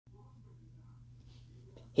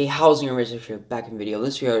Hey, how's your relationship? Back in the video. In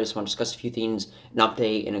this video, I just want to discuss a few things, an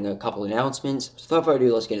update, and a couple announcements. So without further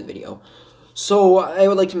ado, let's get into the video. So I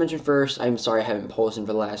would like to mention first, I'm sorry I haven't posted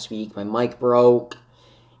for the last week. My mic broke,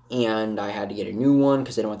 and I had to get a new one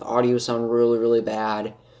because I don't want the audio to sound really, really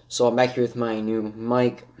bad. So I'm back here with my new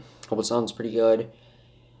mic. Hope it sounds pretty good.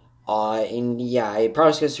 And yeah, I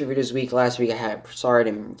promised you guys 3 videos a week. Last week sorry I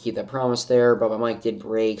didn't keep that promise there, but my mic did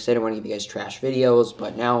break, so I didn't want to give you guys trash videos,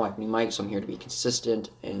 but now I have a new mic, so I'm here to be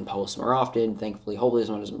consistent and post more often. Thankfully, hopefully this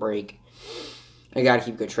one doesn't break. I gotta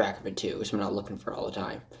keep good track of it too, so I'm not looking for it all the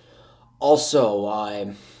time. Also,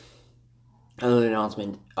 another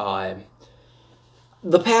announcement, if I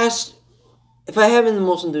haven't been the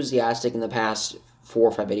most enthusiastic in the past 4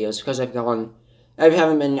 or 5 videos, because I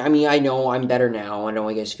haven't been, I mean, I know I'm better now. I know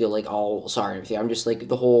I guys feel like all sorry and everything. I'm just like,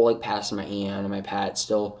 the whole, like, passing my aunt and my pet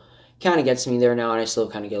still kind of gets me there now, and I still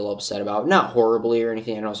kind of get a little upset about it. Not horribly or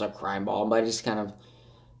anything. I know it's not crime ball, but I just kind of,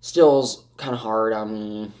 still is kind of hard on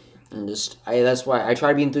me. And that's why I try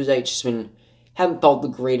to be enthusiastic. Just haven't felt the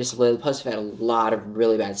greatest of lately. Plus, I've had a lot of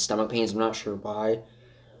really bad stomach pains. I'm not sure why.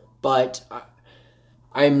 But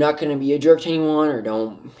I'm not going to be a jerk to anyone or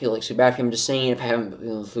don't feel like so bad for him. I'm just saying, if I haven't been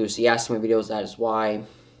enthusiastic in my videos, that is why.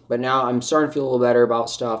 But now I'm starting to feel a little better about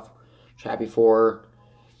stuff, which I'm happy for.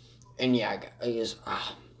 And yeah, I guess,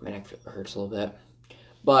 my neck hurts a little bit.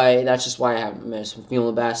 But that's just why I haven't been feeling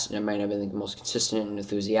the best, and I might not have been the most consistent and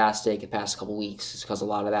enthusiastic the past couple weeks. It's because a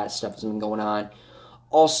lot of that stuff has been going on.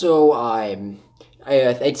 Also, I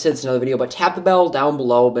said this in another video, but tap the bell down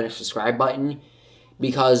below, but a subscribe button,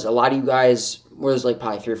 because a lot of you guys, there's like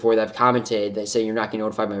probably 3 or 4 that have commented that say you're not getting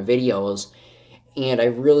notified by my videos, and I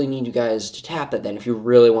really need you guys to tap that then if you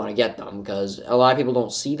really want to get them, because a lot of people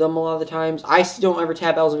don't see them a lot of the times. I still don't ever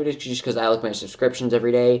tap bells in videos just because I look at my subscriptions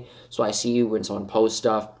every day, so I see when someone posts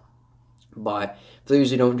stuff. But for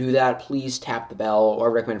those who don't do that, please tap the bell, or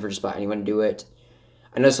I recommend for just about anyone to do it.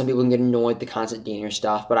 I know some people can get annoyed with the constant danger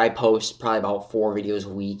stuff, but I post probably about 4 videos a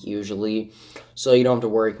week usually, so you don't have to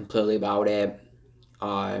worry completely about it.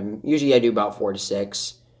 Usually I do about 4 to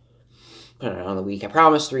 6, depending on the week. I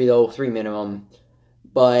promise 3 though, 3 minimum.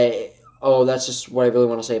 But, that's just what I really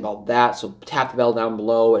want to say about that. So tap the bell down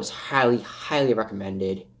below. It's highly, highly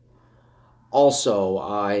recommended. Also,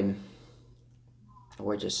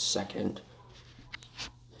 wait just a second.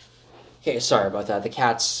 Okay, sorry about that. The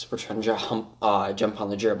cats were trying to jump on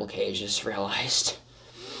the gerbil cage, just realized.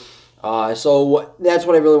 So that's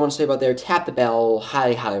what I really want to say about there. Tap the bell.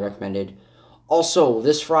 Highly, highly recommended. Also,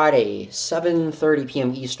 this Friday, 7:30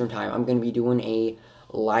 p.m. Eastern Time, I'm going to be doing a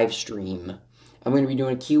live stream. I'm going to be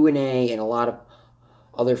doing a Q&A and a lot of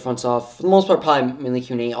other fun stuff. For the most part, probably mainly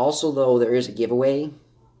Q&A. Also, though, there is a giveaway,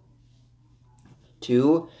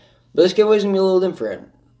 too. But this giveaway is going to be a little different.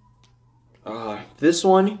 This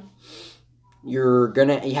one, you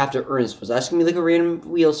have to earn this. So that's going to be like a random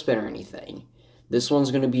wheel spin or anything. This one's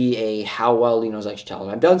going to be a how well Lino's actually telling.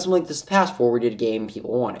 I've done something like this past 4. We did a game,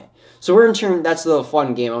 people want it. So we're going to turn, that's the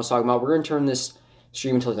fun game I was talking about. We're going to turn this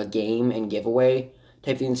stream into like a game and giveaway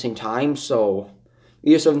type thing at the same time. So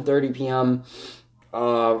either 7:30 p.m.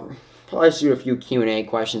 Probably just do a few Q&A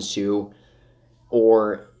questions too,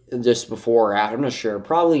 or just before or after. I'm not sure.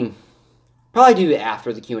 Probably do it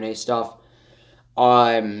after the Q&A stuff.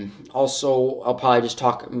 Also, I'll probably just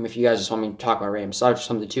talk, if you guys just want me to talk about random subjects or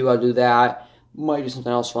something too, I'll do that. Might do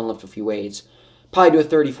something else fun, lift a few weights. Probably do a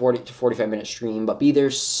 30, 40 to 45 minute stream, but be there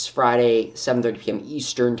Friday, 7:30 p.m.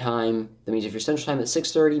 Eastern Time. That means if you're Central Time at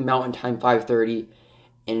 6:30, Mountain Time 5:30,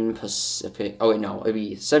 and Pacific, oh wait, no, it'd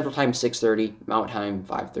be Central Time 6:30, Mountain Time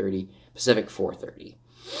 5:30, Pacific 4:30.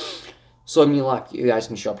 So, I mean, luck, you guys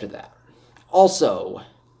can show up to that. Also,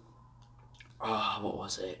 what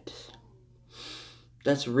was it?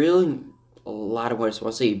 That's really a lot of what I just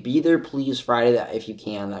want to say. Be there, please, Friday, that if you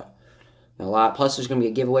can. That a lot. Plus, there's going to be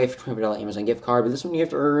a giveaway for $20 Amazon gift card. But this one you have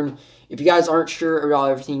to earn. If you guys aren't sure about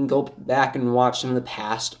everything, go back and watch some of the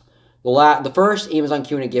past. The first Amazon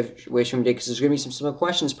Q&A giveaway stream did, because there's going to be some similar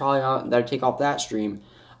questions probably that I take off that stream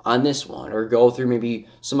on this one, or go through maybe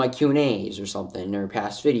some of my Q&As or something, or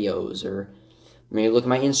past videos, or maybe look at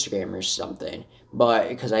my Instagram or something. But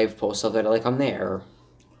because I post stuff that I like on there.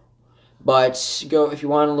 But go if you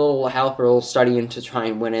want a little help or a little studying to try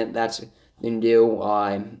and win it. That's thing to do.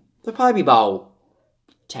 There'll probably be about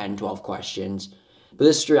 10, 12 questions. But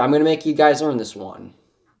this stream, I'm gonna make you guys earn this one.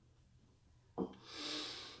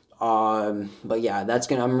 But yeah,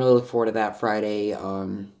 I'm really looking forward to that Friday.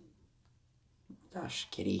 Gosh,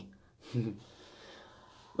 kitty.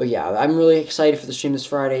 But yeah, I'm really excited for the stream this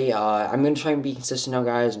Friday. I'm gonna try and be consistent now,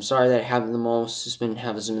 guys. I'm sorry that I haven't the most. Just been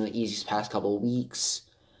having some of the easiest past couple of weeks.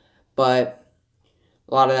 But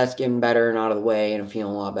a lot of that's getting better and out of the way, and I'm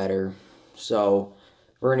feeling a lot better. So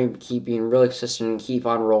we're going to keep being really consistent and keep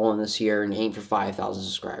on rolling this year and aim for 5,000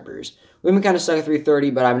 subscribers. We've been kind of stuck at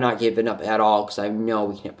 330, but I'm not giving up at all because I know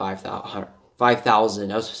we can hit 5,000. I was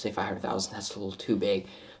supposed to say 500,000. That's a little too big.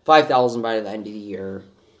 5,000 by the end of the year.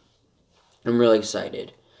 I'm really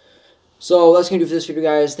excited. So that's going to do for this video,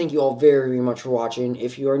 guys. Thank you all very, very much for watching.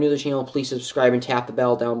 If you are new to the channel, please subscribe and tap the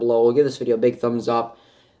bell down below. Give this video a big thumbs up.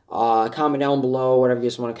 Comment down below whatever you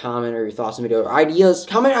just want to comment, or your thoughts on the video, or ideas.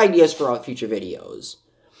 Comment ideas for future videos.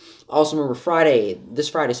 Also, remember, this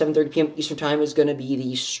Friday, 7:30 p.m. Eastern Time is going to be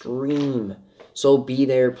the stream. So be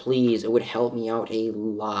there, please. It would help me out a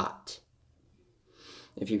lot.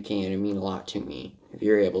 If you can, it'd mean a lot to me if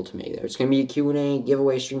you're able to make that. It's going to be a Q&A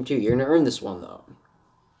giveaway stream, too. You're going to earn this one, though.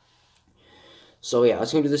 So, yeah,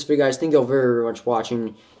 that's going to do this video, guys. Thank you all very, very much for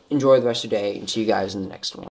watching. Enjoy the rest of your day, and see you guys in the next one.